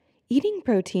Eating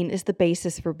protein is the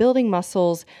basis for building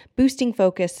muscles, boosting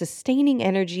focus, sustaining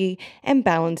energy, and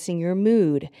balancing your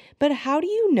mood. But how do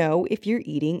you know if you're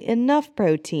eating enough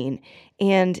protein?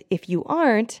 And if you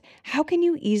aren't, how can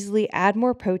you easily add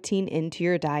more protein into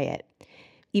your diet?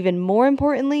 Even more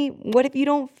importantly, what if you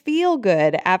don't feel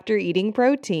good after eating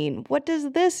protein? What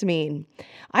does this mean?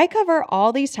 I cover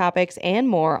all these topics and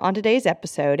more on today's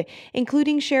episode,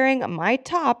 including sharing my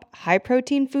top high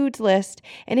protein foods list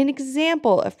and an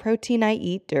example of protein I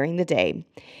eat during the day.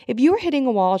 If you are hitting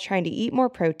a wall trying to eat more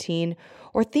protein,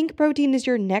 or think protein is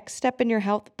your next step in your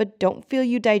health but don't feel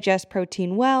you digest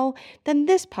protein well, then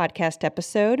this podcast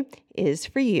episode is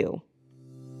for you.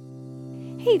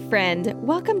 Hey friend,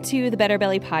 welcome to the Better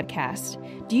Belly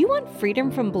Podcast. Do you want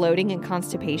freedom from bloating and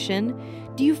constipation?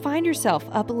 Do you find yourself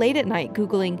up late at night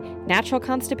Googling natural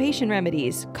constipation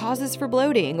remedies, causes for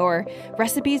bloating, or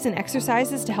recipes and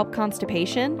exercises to help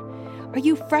constipation? Are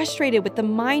you frustrated with the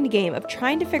mind game of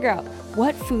trying to figure out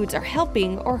what foods are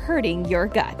helping or hurting your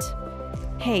gut?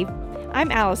 Hey, I'm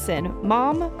Allison,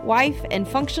 mom, wife, and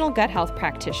functional gut health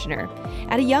practitioner.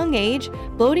 At a young age,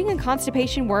 bloating and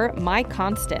constipation were my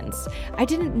constants. I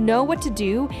didn't know what to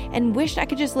do and wished I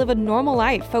could just live a normal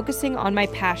life focusing on my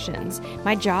passions,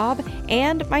 my job,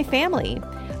 and my family.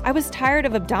 I was tired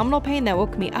of abdominal pain that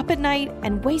woke me up at night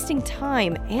and wasting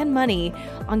time and money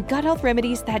on gut health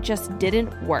remedies that just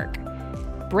didn't work.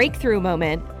 Breakthrough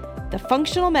moment, the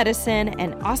functional medicine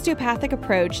and osteopathic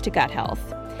approach to gut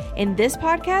health. In this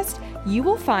podcast, you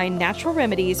will find natural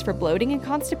remedies for bloating and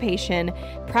constipation,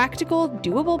 practical,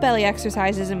 doable belly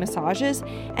exercises and massages,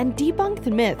 and debunk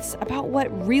the myths about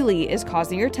what really is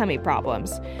causing your tummy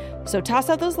problems. So toss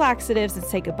out those laxatives and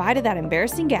say goodbye to that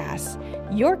embarrassing gas.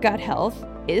 Your gut health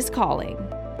is calling.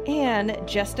 And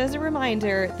just as a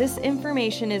reminder, this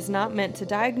information is not meant to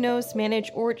diagnose, manage,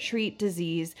 or treat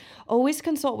disease. Always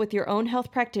consult with your own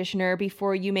health practitioner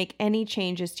before you make any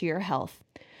changes to your health.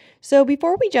 So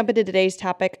before we jump into today's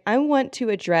topic, I want to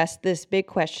address this big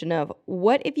question of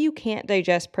what if you can't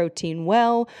digest protein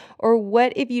well, or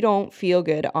what if you don't feel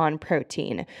good on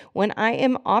protein? When I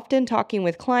am often talking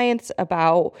with clients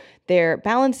about their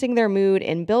balancing their mood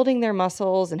and building their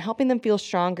muscles and helping them feel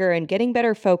stronger and getting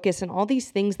better focus and all these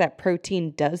things that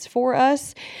protein does for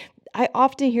us, I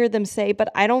often hear them say,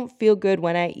 but I don't feel good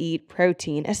when I eat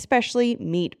protein, especially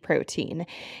meat protein.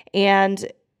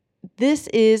 And this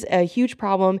is a huge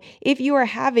problem. If you are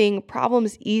having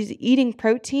problems eating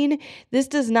protein, this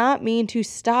does not mean to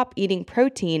stop eating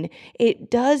protein. It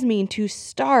does mean to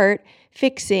start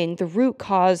fixing the root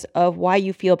cause of why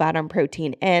you feel bad on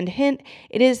protein. And hint,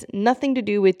 it is nothing to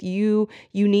do with you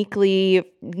uniquely,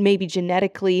 maybe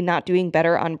genetically not doing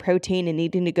better on protein and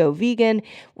needing to go vegan.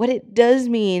 What it does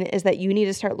mean is that you need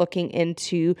to start looking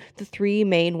into the three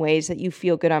main ways that you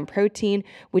feel good on protein,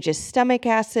 which is stomach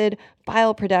acid,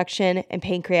 bile production, and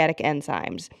pancreatic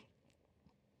enzymes.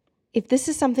 If this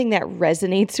is something that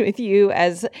resonates with you,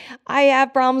 as I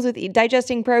have problems with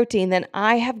digesting protein, then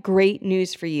I have great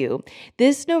news for you.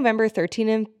 This November 13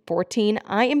 and 14,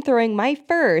 I am throwing my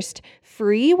first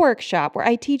free workshop where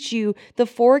I teach you the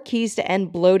 4 keys to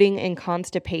end bloating and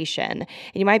constipation. And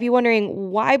you might be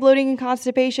wondering, why bloating and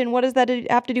constipation? What does that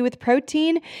have to do with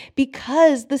protein?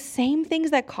 Because the same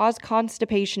things that cause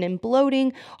constipation and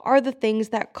bloating are the things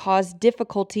that cause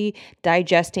difficulty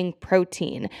digesting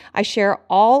protein. I share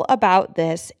all about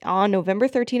this on November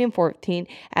 13 and 14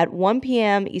 at 1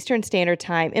 p.m. Eastern Standard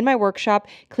Time in my workshop,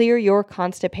 Clear Your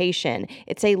Constipation.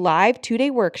 It's a live 2-day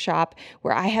workshop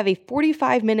where I have a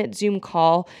 45-minute Zoom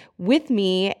call with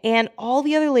me and all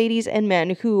the other ladies and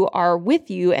men who are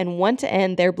with you and want to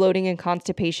end their bloating and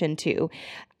constipation too.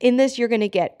 In this, you're going to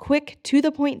get quick,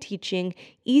 to-the-point teaching,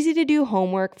 easy to do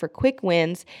homework for quick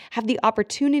wins, have the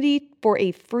opportunity for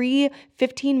a free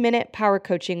 15-minute power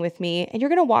coaching with me, and you're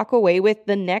going to walk away with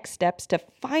the next steps to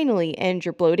finally end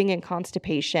your bloating and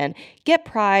constipation, get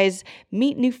prize,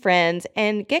 meet new friends,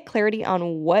 and get clarity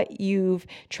on what you've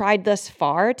tried thus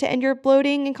far to end your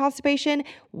bloating and constipation,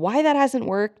 why that hasn't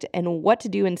worked, and what to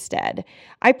do instead.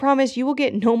 I promise you will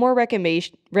get no more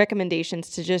recommendations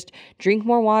to just drink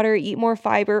more water, eat more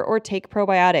fiber, or take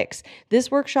probiotics. This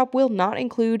workshop will not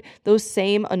include those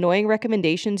same annoying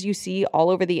recommendations you see all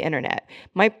over the internet.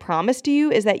 My promise to you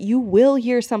is that you will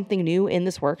hear something new in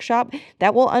this workshop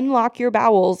that will unlock your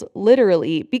bowels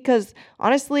literally, because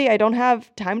honestly, I don't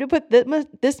have time to put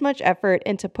this much effort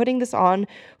into putting this on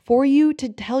for you to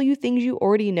tell you things you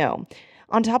already know.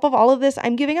 On top of all of this,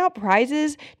 I'm giving out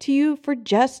prizes to you for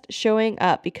just showing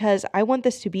up because I want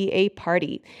this to be a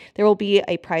party. There will be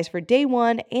a prize for day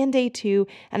 1 and day 2,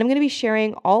 and I'm going to be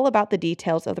sharing all about the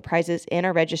details of the prizes in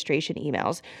our registration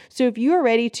emails. So if you are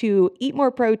ready to eat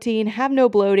more protein, have no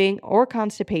bloating or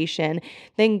constipation,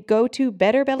 then go to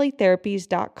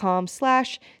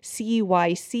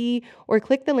betterbellytherapies.com/CYC or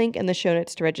click the link in the show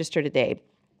notes to register today.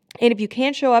 And if you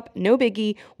can't show up, no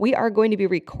biggie. We are going to be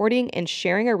recording and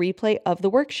sharing a replay of the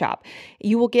workshop.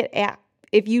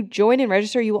 If you join and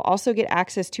register, you will also get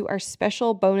access to our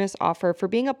special bonus offer for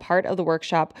being a part of the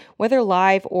workshop, whether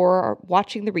live or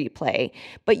watching the replay.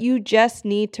 But you just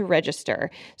need to register.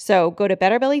 So go to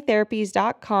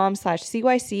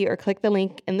betterbellytherapies.com/CYC or click the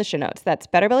link in the show notes. That's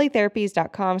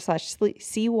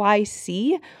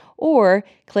betterbellytherapies.com/CYC or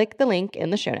click the link in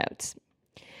the show notes.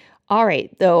 All right,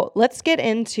 though, let's get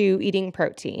into eating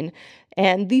protein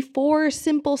and the 4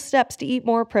 simple steps to eat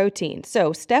more protein.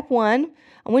 So step 1,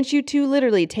 I want you to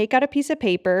literally take out a piece of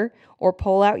paper or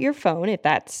pull out your phone if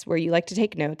that's where you like to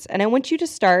take notes. And I want you to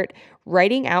start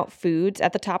writing out foods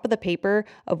at the top of the paper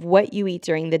of what you eat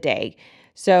during the day.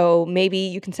 So maybe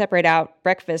you can separate out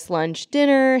breakfast, lunch,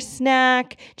 dinner,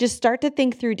 snack. Just start to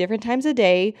think through different times a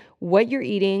day, what you're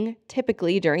eating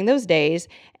typically during those days,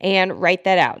 and write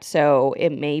that out. So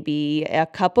it may be a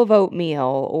cup of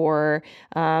oatmeal or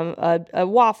a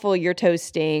waffle you're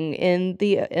toasting in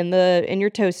your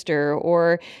toaster,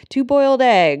 or 2 boiled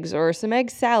eggs or some egg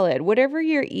salad. Whatever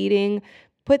you're eating,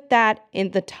 put that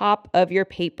in the top of your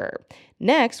paper.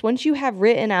 Next, once you have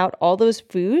written out all those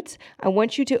foods, I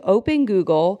want you to open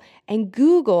Google and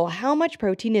Google how much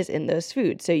protein is in those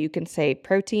foods. So you can say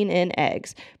protein in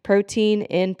eggs, protein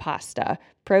in pasta,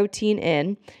 protein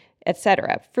in,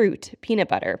 etc., fruit, peanut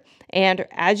butter. And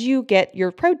as you get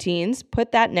your proteins,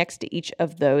 put that next to each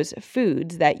of those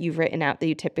foods that you've written out that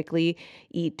you typically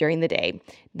eat during the day.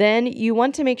 Then you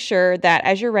want to make sure that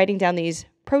as you're writing down these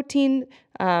protein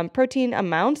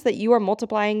amounts, that you are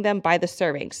multiplying them by the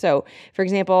serving. So, for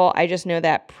example, I just know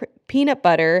that peanut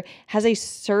butter has a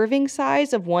serving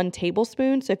size of 1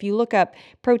 tablespoon. So if you look up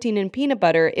protein in peanut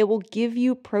butter, it will give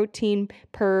you protein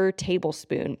per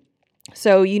tablespoon.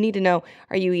 So you need to know,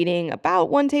 are you eating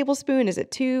about 1 tablespoon? Is it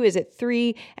 2? Is it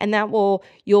 3? And that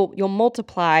you'll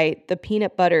multiply the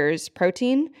peanut butter's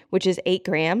protein, which is 8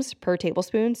 grams per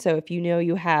tablespoon. So if you know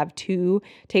you have 2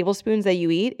 tablespoons that you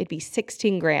eat, it'd be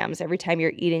 16 grams every time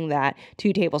you're eating that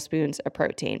 2 tablespoons of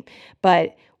protein.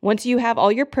 But once you have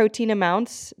all your protein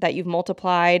amounts that you've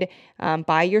multiplied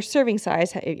by your serving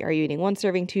size, are you eating 1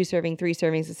 serving, 2 serving, 3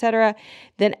 servings, etc.,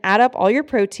 then add up all your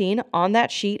protein on that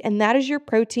sheet, and that is your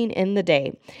protein in the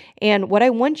day. And what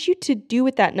I want you to do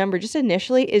with that number just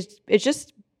initially is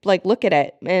just like look at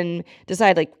it and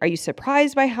decide, like, are you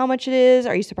surprised by how much it is?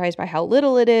 Are you surprised by how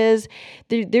little it is?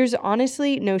 There's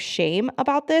honestly no shame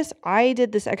about this. I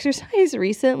did this exercise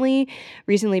recently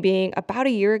being about a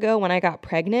year ago when I got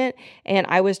pregnant, and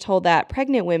I was told that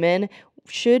pregnant women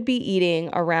should be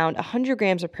eating around 100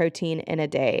 grams of protein in a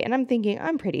day. And I'm thinking,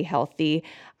 I'm pretty healthy.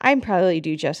 I probably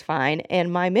do just fine.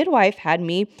 And my midwife had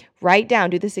me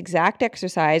do this exact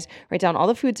exercise, write down all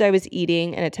the foods I was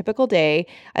eating in a typical day.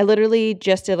 I literally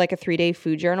just did like a 3-day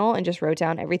food journal and just wrote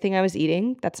down everything I was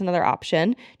eating. That's another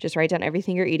option. Just write down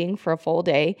everything you're eating for a full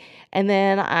day. And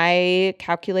then I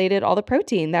calculated all the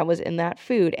protein that was in that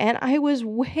food. And I was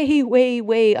way, way,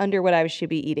 way under what I should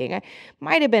be eating. I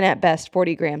might have been at best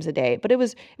 40 grams a day, but it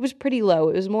was pretty low.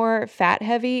 It was more fat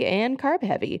heavy and carb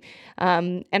heavy.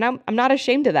 And I'm not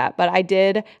ashamed of that, but I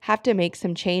did have to make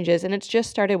some changes, and it's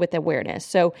just started with awareness.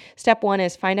 So step 1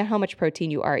 is find out how much protein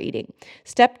you are eating.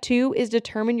 Step 2 is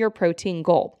determine your protein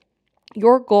goal.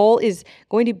 Your goal is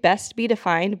going to best be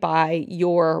defined by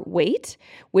your weight,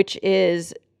 which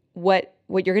is what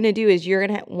you're going to do is you're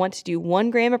going to want to do 1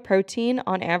 gram of protein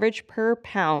on average per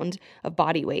pound of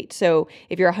body weight. So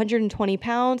if you're 120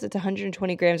 pounds, it's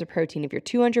 120 grams of protein. If you're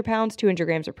 200 pounds, 200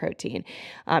 grams of protein.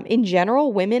 In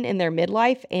general, women in their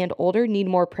midlife and older need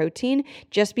more protein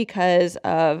just because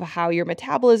of how your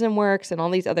metabolism works and all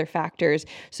these other factors.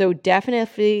 So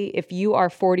definitely, if you are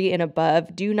 40 and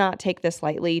above, do not take this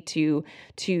lightly to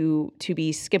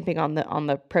be skimping on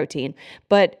the protein.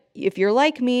 But if you're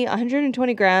like me,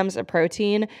 120 grams of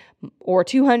protein or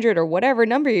 200 or whatever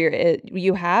number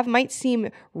you have might seem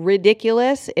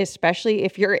ridiculous, especially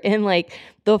if you're in like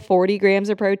the 40 grams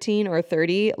of protein or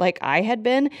 30 like I had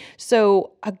been.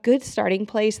 So a good starting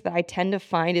place that I tend to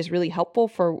find is really helpful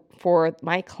for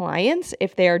my clients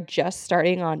if they are just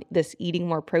starting on this eating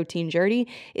more protein journey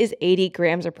is 80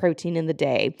 grams of protein in the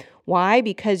day. Why?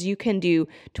 Because you can do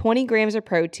 20 grams of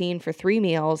protein for 3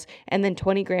 meals and then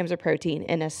 20 grams of protein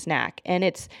in a snack. And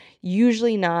it's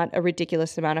usually not a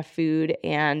ridiculous amount of food,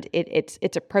 and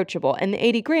it's approachable. And the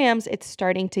 80 grams, it's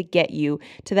starting to get you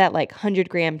to that like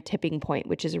 100-gram tipping point,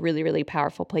 which is a really, really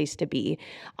powerful place to be.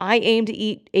 I aim to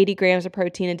eat 80 grams of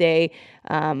protein a day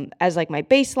as like my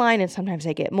baseline, and sometimes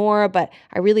I get more, but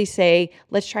I really say,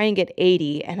 let's try and get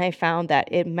 80. And I found that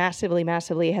it massively,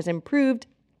 massively has improved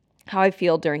how I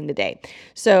feel during the day.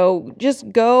 So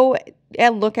just go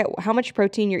and look at how much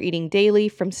protein you're eating daily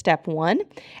from step 1,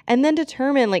 and then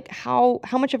determine like how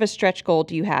much of a stretch goal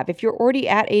do you have. If you're already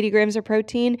at 80 grams of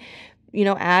protein,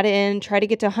 add in, try to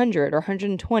get to 100 or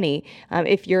 120.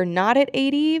 If you're not at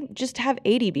 80, just have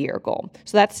 80 be your goal.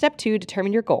 So that's step 2,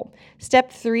 determine your goal.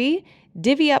 Step 3,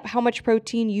 divvy up how much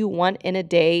protein you want in a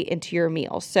day into your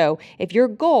meal. So if your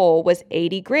goal was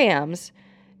 80 grams,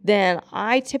 then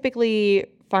I typically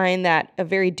find that a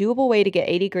very doable way to get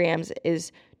 80 grams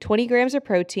is 20 grams of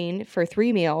protein for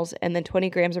 3 meals and then 20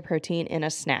 grams of protein in a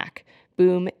snack.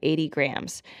 Boom, 80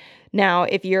 grams. Now,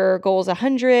 if your goal is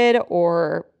 100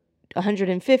 or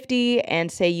 150 and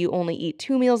say you only eat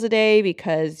 2 meals a day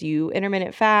because you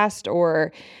intermittent fast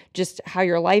or just how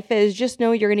your life is, just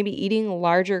know you're going to be eating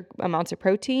larger amounts of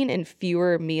protein in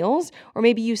fewer meals, or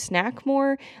maybe you snack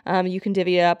more. You can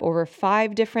divvy it up over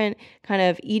 5 different kind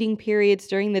of eating periods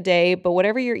during the day, but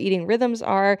whatever your eating rhythms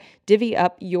are, divvy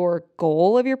up your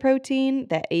goal of your protein,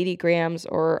 that 80 grams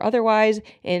or otherwise,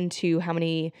 into how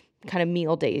many kind of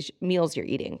meals you're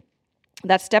eating.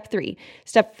 That's step 3.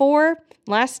 Step 4,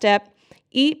 last step,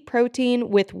 eat protein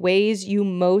with ways you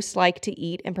most like to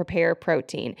eat and prepare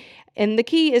protein. And the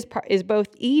key is both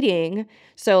eating,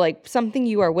 so like something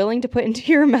you are willing to put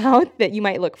into your mouth that you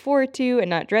might look forward to and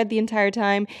not dread the entire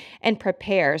time, and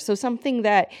prepare. So something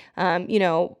that,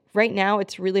 right now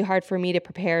it's really hard for me to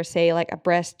prepare, say like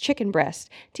a chicken breast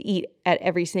to eat at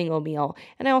every single meal.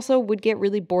 And I also would get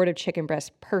really bored of chicken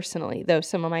breast personally, though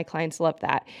some of my clients love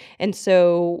that. And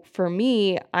so for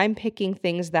me, I'm picking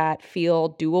things that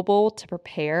feel doable to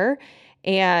prepare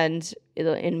and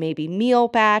in maybe meal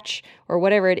batch or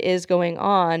whatever it is going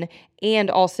on, and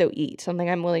also eat something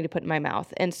I'm willing to put in my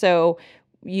mouth. And so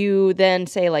you then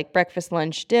say like breakfast,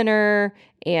 lunch, dinner,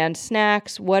 and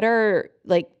snacks. What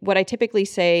I typically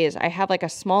say is I have like a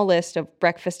small list of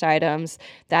breakfast items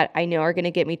that I know are going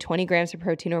to get me 20 grams of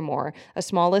protein or more, a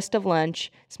small list of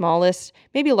lunch,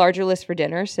 maybe a larger list for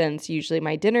dinner, since usually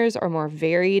my dinners are more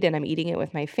varied and I'm eating it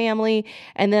with my family,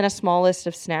 and then a small list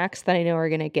of snacks that I know are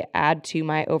going to add to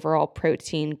my overall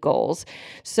protein goals.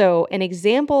 So an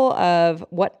example of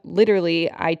what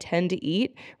literally I tend to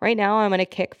eat right now, I'm going to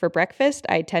kick for breakfast.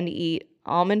 I tend to eat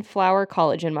almond flour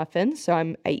collagen muffins. So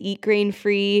I eat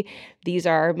grain-free. These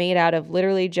are made out of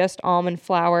literally just almond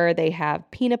flour. They have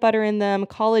peanut butter in them,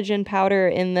 collagen powder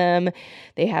in them.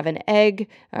 They have an egg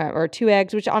or 2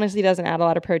 eggs, which honestly doesn't add a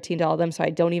lot of protein to all of them, so I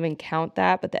don't even count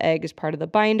that, but the egg is part of the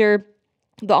binder.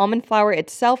 The almond flour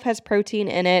itself has protein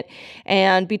in it,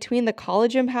 and between the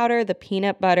collagen powder, the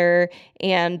peanut butter,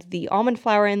 and the almond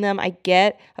flour in them, I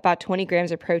get about 20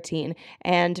 grams of protein.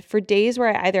 And for days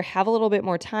where I either have a little bit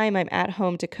more time, I'm at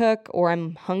home to cook, or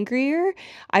I'm hungrier,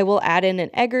 I will add in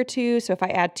an egg or 2. So if I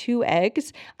add 2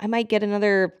 eggs, I might get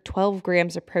another 12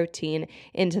 grams of protein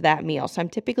into that meal. So I'm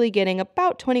typically getting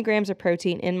about 20 grams of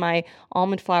protein in my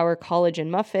almond flour collagen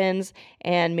muffins,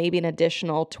 and maybe an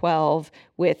additional 12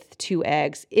 with 2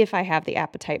 eggs if I have the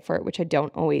appetite for it, which I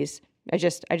don't always. I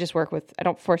just I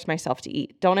don't force myself to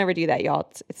eat. Don't ever do that,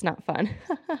 y'all. It's not fun.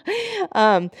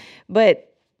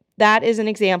 But that is an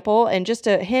example. And just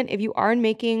a hint, if you are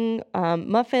making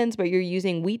muffins, but you're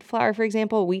using wheat flour, for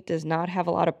example, wheat does not have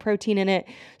a lot of protein in it.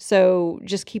 So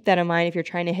just keep that in mind if you're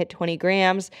trying to hit 20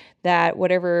 grams, that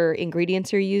whatever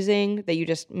ingredients you're using, that you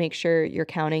just make sure you're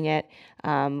counting it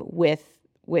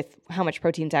with how much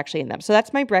protein is actually in them. So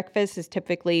that's my breakfast, is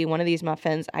typically one of these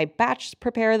muffins. I batch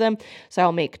prepare them, so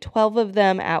I'll make 12 of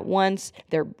them at once.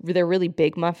 They're really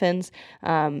big muffins.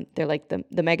 They're like the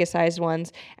mega-sized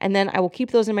ones. And then I will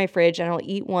keep those in my fridge, and I'll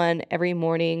eat one every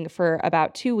morning for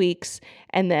about 2 weeks,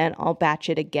 and then I'll batch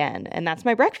it again. And that's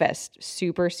my breakfast.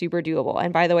 Super, super doable.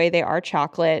 And by the way, they are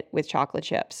chocolate with chocolate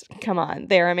chips. Come on,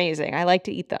 they're amazing. I like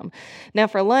to eat them. Now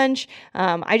for lunch,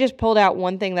 I just pulled out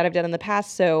one thing that I've done in the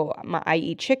past. So I eat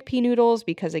eat chickpea noodles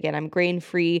because, again, I'm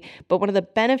grain-free. But one of the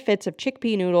benefits of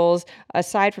chickpea noodles,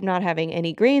 aside from not having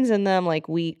any grains in them like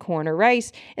wheat, corn, or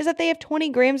rice, is that they have 20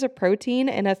 grams of protein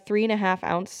in a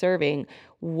 3.5-ounce serving.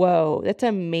 Whoa, that's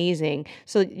amazing.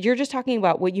 So you're just talking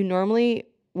about what you normally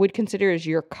would consider as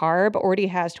your carb already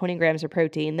has 20 grams of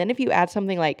protein. Then if you add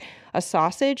something like a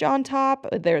sausage on top,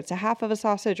 whether it's a half of a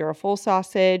sausage or a full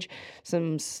sausage,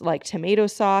 some like tomato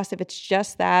sauce, if it's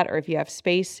just that, or if you have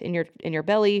space in your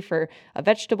belly for a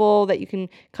vegetable that you can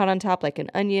cut on top, like an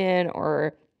onion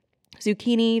or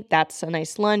zucchini, that's a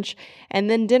nice lunch. And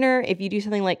then dinner, if you do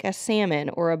something like a salmon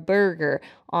or a burger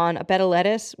on a bed of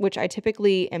lettuce, which I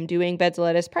typically am doing beds of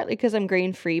lettuce, partly because I'm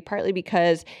grain-free, partly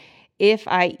because if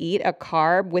I eat a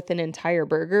carb with an entire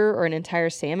burger or an entire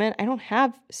salmon, I don't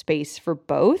have space for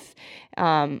both.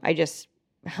 How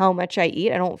much I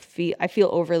eat, I feel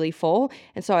overly full.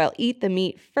 And so I'll eat the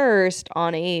meat first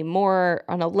on a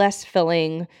less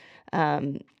filling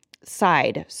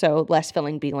side. So less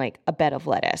filling being like a bed of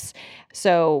lettuce.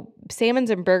 So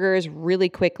salmons and burgers really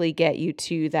quickly get you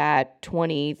to that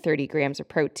 20, 30 grams of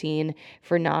protein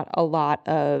for not a lot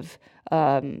of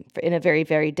in a very,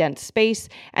 very dense space.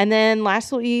 And then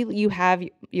lastly, you have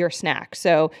your snack.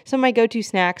 So some of my go-to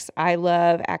snacks I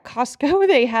love at Costco,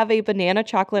 they have a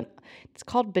it's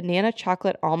called banana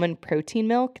chocolate almond protein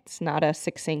milk. It's not a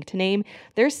succinct name.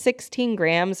 There's 16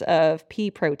 grams of pea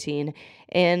protein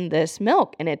in this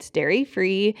milk, and it's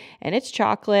dairy-free, and it's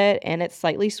chocolate, and it's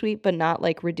slightly sweet, but not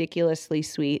like ridiculously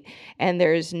sweet. And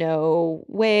there's no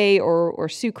whey or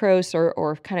sucrose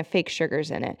or kind of fake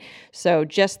sugars in it. So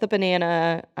just the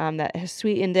banana that has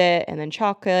sweetened it, and then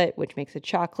chocolate, which makes it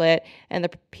chocolate, and the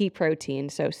pea protein.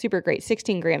 So super great,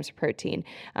 16 grams of protein.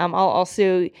 I'll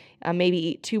also maybe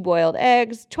eat 2 boiled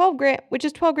eggs, 12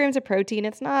 grams of protein.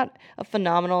 It's not a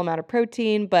phenomenal amount of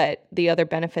protein, but the other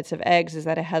benefits of eggs is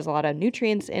that it has a lot of nutrients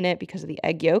in it because of the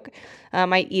egg yolk.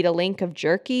 I eat a link of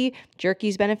jerky.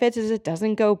 Jerky's benefits is it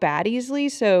doesn't go bad easily,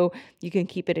 so you can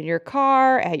keep it in your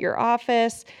car, at your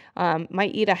office.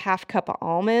 Might eat a half cup of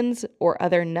almonds or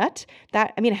other nut.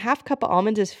 A half cup of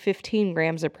almonds is 15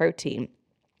 grams of protein.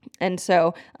 And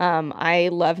so I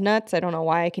love nuts. I don't know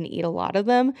why I can eat a lot of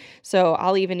them. So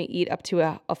I'll even eat up to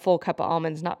a full cup of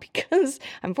almonds, not because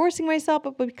I'm forcing myself,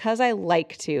 but because I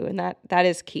like to. And that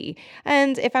is key.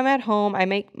 And if I'm at home, I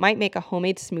might make a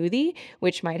homemade smoothie,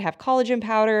 which might have collagen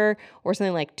powder or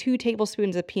something like 2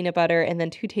 tablespoons of peanut butter and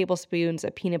then 2 tablespoons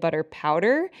of peanut butter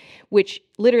powder, which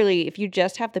literally, if you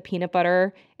just have the peanut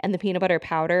butter and the peanut butter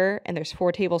powder, and there's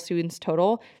 4 tablespoons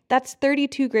total, that's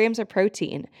 32 grams of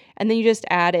protein. And then you just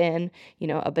add in,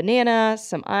 a banana,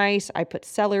 some ice. I put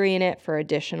celery in it for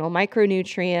additional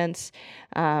micronutrients.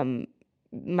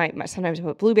 Sometimes I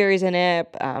put blueberries in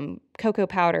it, cocoa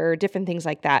powder, different things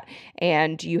like that.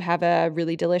 And you have a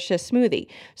really delicious smoothie.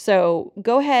 So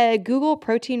go ahead, Google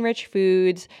protein-rich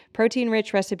foods,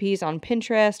 protein-rich recipes on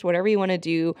Pinterest, whatever you want to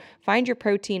do. Find your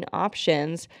protein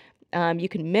options. You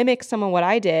can mimic some of what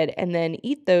I did and then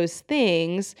eat those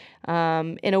things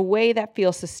in a way that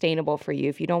feels sustainable for you.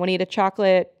 If you don't want to eat a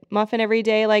chocolate muffin every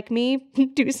day like me,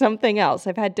 do something else.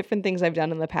 I've had different things I've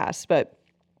done in the past, but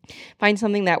find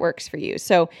something that works for you.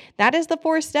 So that is the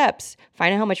 4 steps.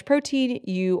 Find out how much protein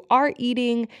you are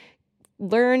eating.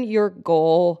 Learn your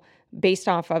goal based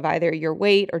off of either your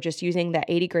weight or just using that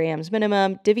 80 grams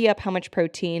minimum. Divvy up how much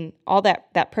protein, all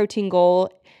that protein goal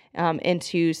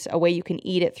into a way you can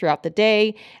eat it throughout the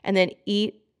day, and then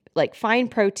find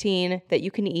protein that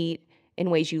you can eat in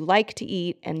ways you like to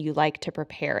eat and you like to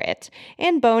prepare it.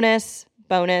 And bonus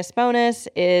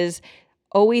is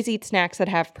always eat snacks that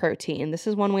have protein. This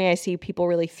is one way I see people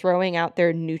really throwing out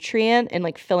their nutrient and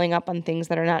filling up on things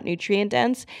that are not nutrient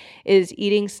dense, is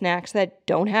eating snacks that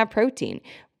don't have protein.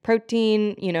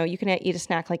 Protein, you can eat a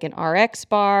snack like an RX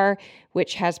bar,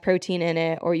 which has protein in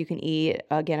it, or you can eat,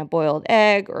 again, a boiled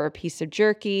egg or a piece of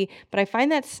jerky. But I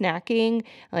find that snacking,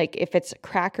 like if it's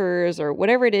crackers or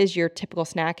whatever it is your typical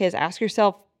snack is, ask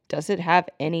yourself, does it have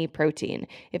any protein?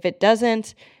 If it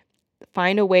doesn't,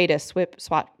 find a way to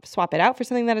swap it out for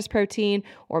something that has protein,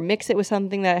 or mix it with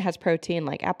something that has protein,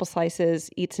 like apple slices,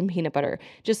 eat some peanut butter,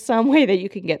 just some way that you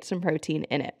can get some protein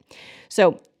in it.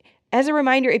 So as a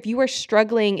reminder, if you are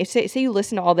struggling, if say you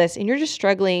listen to all this and you're just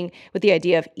struggling with the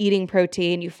idea of eating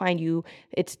protein, you find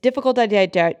it's difficult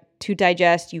to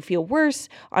digest, you feel worse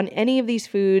on any of these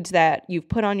foods that you've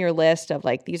put on your list of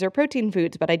these are protein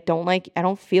foods, but I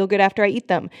don't feel good after I eat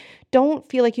them. Don't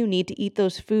feel like you need to eat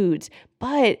those foods,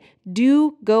 but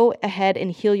do go ahead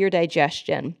and heal your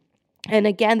digestion. And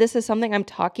again, this is something I'm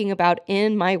talking about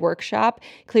in my workshop,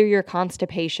 Clear Your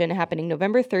Constipation, happening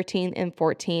November 13th and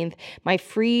 14th, my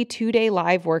free 2-day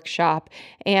live workshop.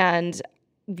 And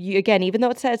again, even though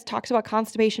it talks about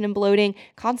constipation and bloating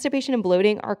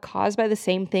are caused by the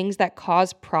same things that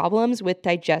cause problems with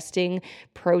digesting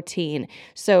protein.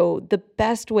 So the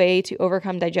best way to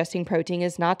overcome digesting protein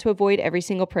is not to avoid every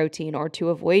single protein or to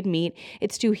avoid meat.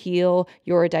 It's to heal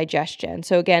your digestion.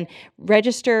 So again,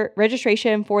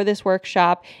 registration for this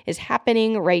workshop is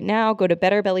happening right now. Go to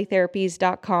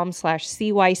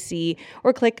betterbellytherapies.com/CYC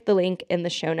or click the link in the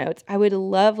show notes. I would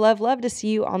love to see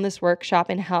you on this workshop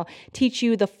and teach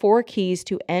you the 4 keys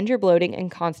to end your bloating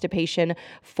and constipation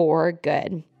for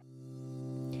good.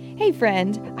 Hey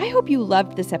friend, I hope you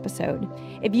loved this episode.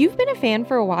 If you've been a fan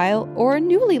for a while or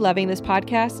newly loving this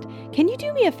podcast, can you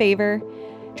do me a favor?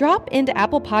 Drop into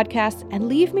Apple Podcasts and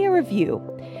leave me a review.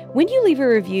 When you leave a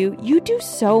review, you do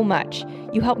so much.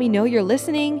 You help me know you're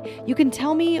listening. You can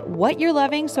tell me what you're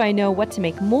loving so I know what to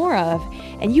make more of.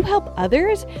 And you help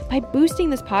others by boosting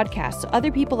this podcast so other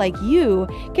people like you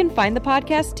can find the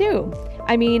podcast too.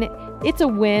 I mean, it's a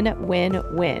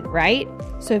win-win-win, right?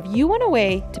 So if you want a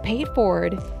way to pay it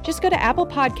forward, just go to Apple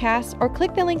Podcasts or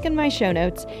click the link in my show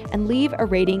notes and leave a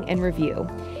rating and review.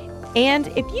 And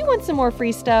if you want some more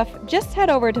free stuff, just head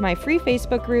over to my free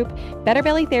Facebook group,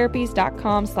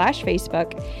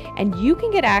 betterbellytherapies.com/Facebook, and you can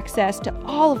get access to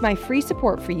all of my free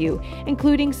support for you,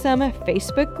 including some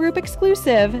Facebook group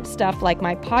exclusive stuff like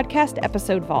my podcast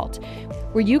episode vault,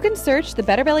 where you can search the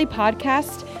Better Belly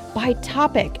podcast by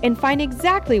topic and find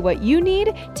exactly what you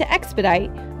need to expedite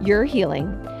your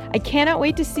healing. I cannot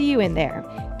wait to see you in there.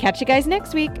 Catch you guys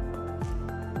next week.